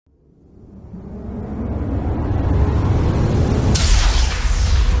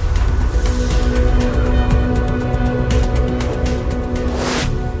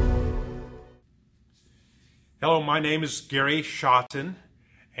Hello, my name is Gary Schotten,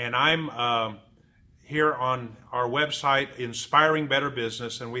 and I'm here on our website, Inspiring Better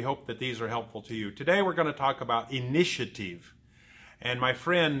Business, and we hope that these are helpful to you. Today we're going to talk about initiative. And my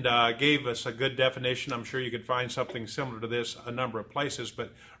friend gave us a good definition. I'm sure you could find something similar to this a number of places,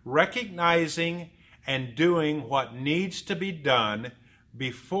 but recognizing and doing what needs to be done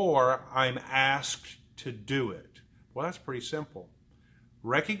before I'm asked to do it. Well, that's pretty simple.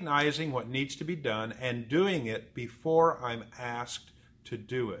 Recognizing what needs to be done and doing it before I'm asked to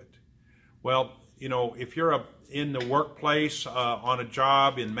do it. Well, you know, if you're in the workplace, on a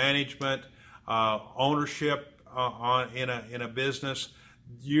job, in management, ownership, in a business,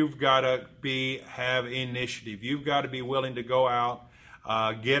 you've got to have initiative. You've got to be willing to go out,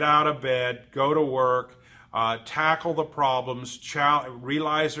 get out of bed, go to work, tackle the problems,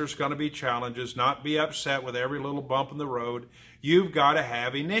 realize there's going to be challenges, not be upset with every little bump in the road. You've got to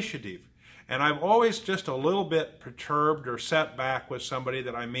have initiative. And I'm always just a little bit perturbed or set back with somebody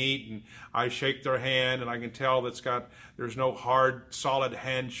that I meet, and I shake their hand, and I can tell there's no hard, solid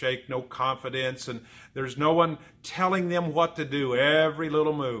handshake, no confidence, and there's no one telling them what to do, every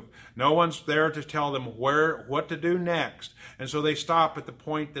little move. No one's there to tell them what to do next. And so they stop at the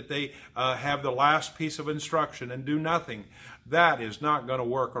point that they have the last piece of instruction and do nothing. That is not going to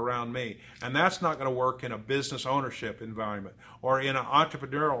work around me. And that's not going to work in a business ownership environment or in an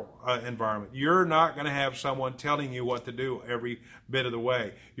entrepreneurial environment. You're not going to have someone telling you what to do every bit of the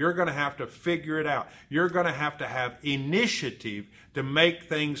way. You're going to have to figure it out. You're going to have initiative to make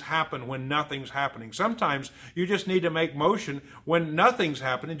things happen when nothing's happening. Sometimes you just need to make motion when nothing's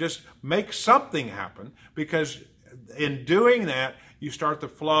happening. Just make something happen, because in doing that, you start the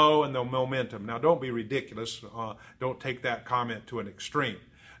flow and the momentum. Now, don't be ridiculous. Don't take that comment to an extreme.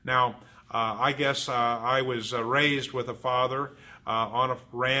 Now, I guess I was raised with a father on a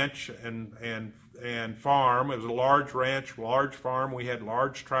ranch and farm. It was a large ranch, large farm. We had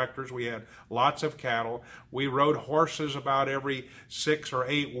large tractors. We had lots of cattle. We rode horses about every 6 or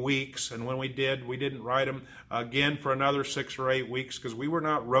 8 weeks, and when we didn't ride them again for another 6 or 8 weeks, because we were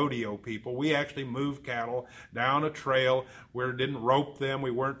not rodeo people. We actually moved cattle down a trail. We didn't rope them.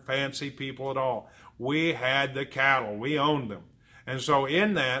 We weren't fancy people at all. We had the cattle. We owned them. And so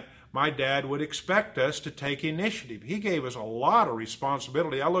in that, my dad would expect us to take initiative. He gave us a lot of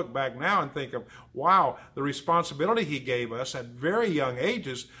responsibility. I look back now and think of, wow, the responsibility he gave us at very young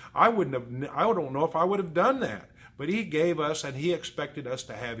ages. I don't know if I would have done that. But he gave us, and he expected us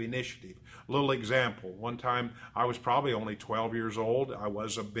to have initiative. A little example. One time, I was probably only 12 years old. I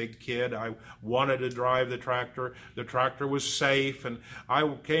was a big kid. I wanted to drive the tractor. The tractor was safe, and I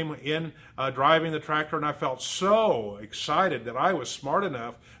came in driving the tractor, and I felt so excited that I was smart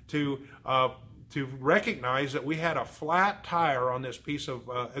enough to recognize that we had a flat tire on this piece of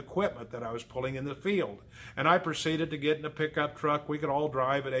equipment that I was pulling in the field. And I proceeded to get in a pickup truck. We could all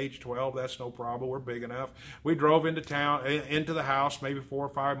drive at age 12. That's no problem. We're big enough. We drove into town, into the house, maybe 4 or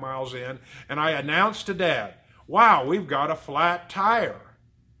 5 miles in, and I announced to Dad, wow, we've got a flat tire.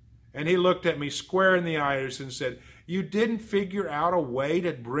 And he looked at me square in the eyes and said, you didn't figure out a way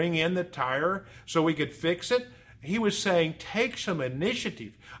to bring in the tire so we could fix it? He was saying, take some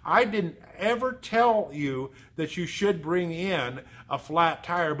initiative. I didn't ever tell you that you should bring in a flat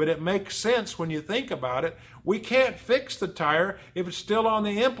tire, but it makes sense when you think about it. We can't fix the tire if it's still on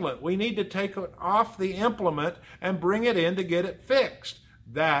the implement. We need to take it off the implement and bring it in to get it fixed.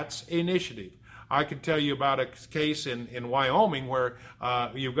 That's initiative. I could tell you about a case in Wyoming where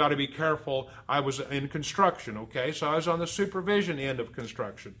you've got to be careful. I was in construction, okay? So I was on the supervision end of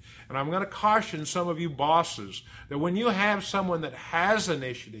construction. And I'm going to caution some of you bosses that when you have someone that has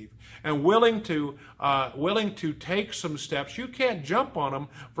initiative and willing to take some steps, you can't jump on them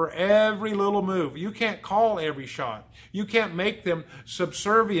for every little move. You can't call every shot. You can't make them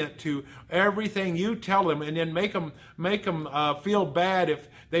subservient to everything you tell them and then make them feel bad if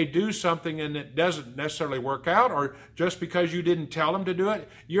they do something and it doesn't necessarily work out, or just because you didn't tell them to do it.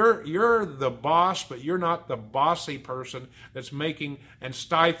 You're the boss, but you're not the bossy person that's making and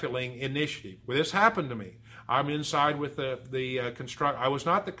stifling initiative. Well, this happened to me. I'm inside with the I was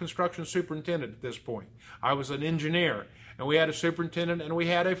not the construction superintendent at this point. I was an engineer. And we had a superintendent and we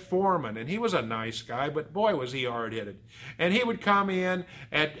had a foreman, and he was a nice guy, but boy was he hard-headed. And he would come in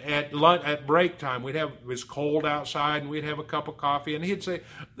at break time. It was cold outside, and we'd have a cup of coffee, and he'd say,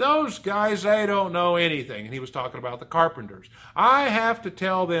 those guys, they don't know anything. And he was talking about the carpenters. I have to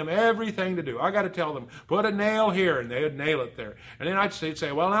tell them everything to do. I got to tell them, put a nail here, and they'd nail it there. And then I'd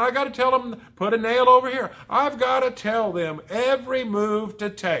say, well, now I got to tell them, put a nail over here. I've got to tell them every move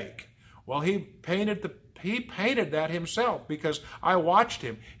to take. Well, he painted the he painted that himself because I watched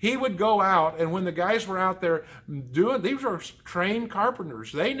him. He would go out, and when the guys were out there doing, these were trained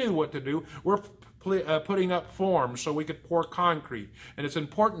carpenters. They knew what to do. We're putting up forms so we could pour concrete. And it's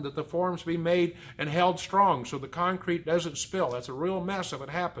important that the forms be made and held strong so the concrete doesn't spill. That's a real mess if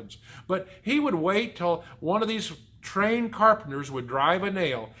it happens. But he would wait till one of these trained carpenters would drive a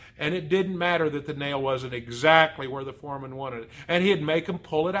nail, and it didn't matter that the nail wasn't exactly where the foreman wanted it. And he'd make them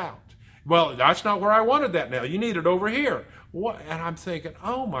pull it out. Well, that's not where I wanted that nail. You need it over here. What? And I'm thinking,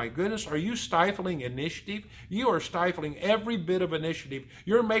 oh my goodness, are you stifling initiative? You are stifling every bit of initiative.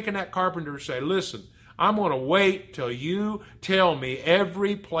 You're making that carpenter say, listen, I'm going to wait till you tell me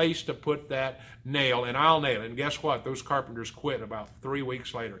every place to put that nail, and I'll nail it. And guess what? Those carpenters quit about 3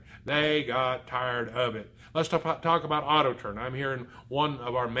 weeks later. They got tired of it. Let's talk about AutoTurn. I'm here in one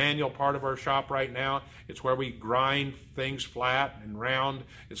of our manual part of our shop right now. It's where we grind things flat and round.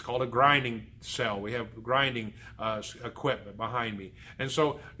 It's called a grinding cell. We have grinding equipment behind me. And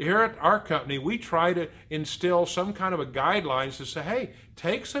so here at our company, we try to instill some kind of a guidelines to say, hey,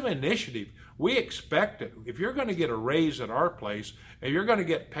 take some initiative. We expect it. If you're going to get a raise at our place, and you're going to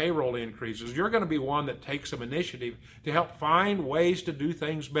get payroll increases, you're going to be one that takes some initiative to help find ways to do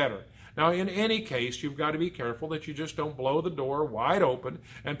things better. Now, in any case, you've got to be careful that you just don't blow the door wide open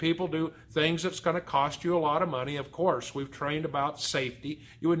and people do things that's going to cost you a lot of money. Of course, we've trained about safety.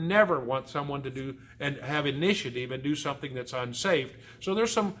 You would never want someone to do and have initiative and do something that's unsafe. So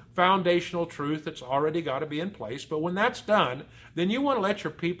there's some foundational truth that's already got to be in place. But when that's done, then you want to let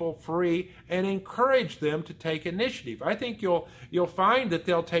your people free and encourage them to take initiative. I think you'll find that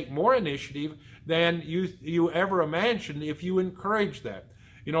they'll take more initiative than you ever imagined if you encourage that.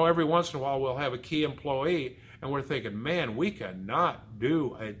 You know, every once in a while we'll have a key employee and we're thinking, man, we cannot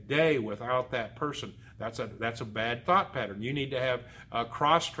do a day without that person. That's a bad thought pattern. You need to have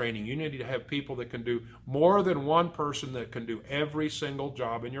cross-training. You need to have people that can do more than one person that can do every single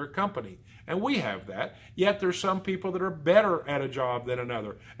job in your company. And we have that. Yet there's some people that are better at a job than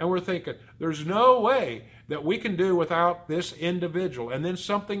another. And we're thinking, there's no way that we can do without this individual. And then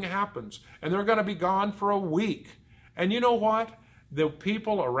something happens and they're going to be gone for a week. And you know what? The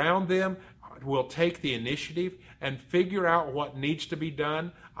people around them will take the initiative and figure out what needs to be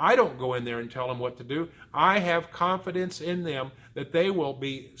done. I don't go in there and tell them what to do. I have confidence in them that they will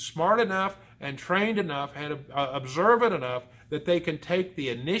be smart enough and trained enough and observant enough that they can take the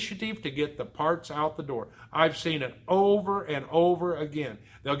initiative to get the parts out the door. I've seen it over and over again.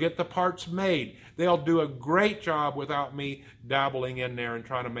 They'll get the parts made. They'll do a great job without me dabbling in there and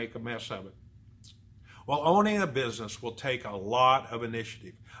trying to make a mess of it. Well, owning a business will take a lot of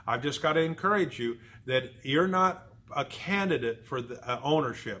initiative. I've just got to encourage you that you're not a candidate for the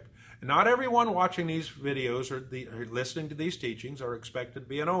ownership. Not everyone watching these videos or listening to these teachings are expected to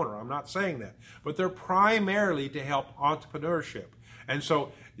be an owner. I'm not saying that. But they're primarily to help entrepreneurship. And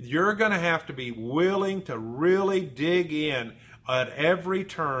so you're going to have to be willing to really dig in at every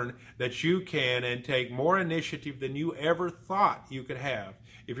turn that you can and take more initiative than you ever thought you could have.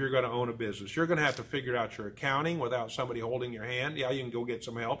 If you're going to own a business, you're going to have to figure out your accounting without somebody holding your hand. Yeah, you can go get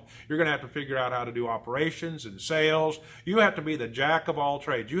some help. You're going to have to figure out how to do operations and sales. You have to be the jack of all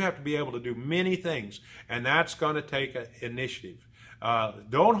trades. You have to be able to do many things, and that's going to take an initiative.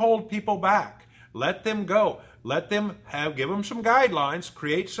 Don't hold people back. Let them go. Let them give them some guidelines,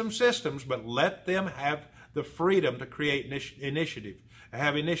 create some systems, but let them have the freedom to create initiative,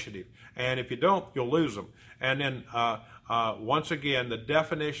 have initiative. And if you don't, you'll lose them. And then once again, the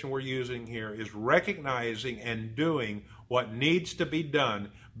definition we're using here is recognizing and doing what needs to be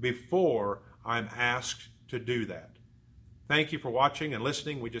done before I'm asked to do that. Thank you for watching and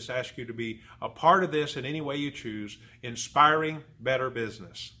listening. We just ask you to be a part of this in any way you choose, inspiring better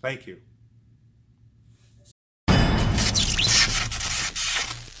business. Thank you.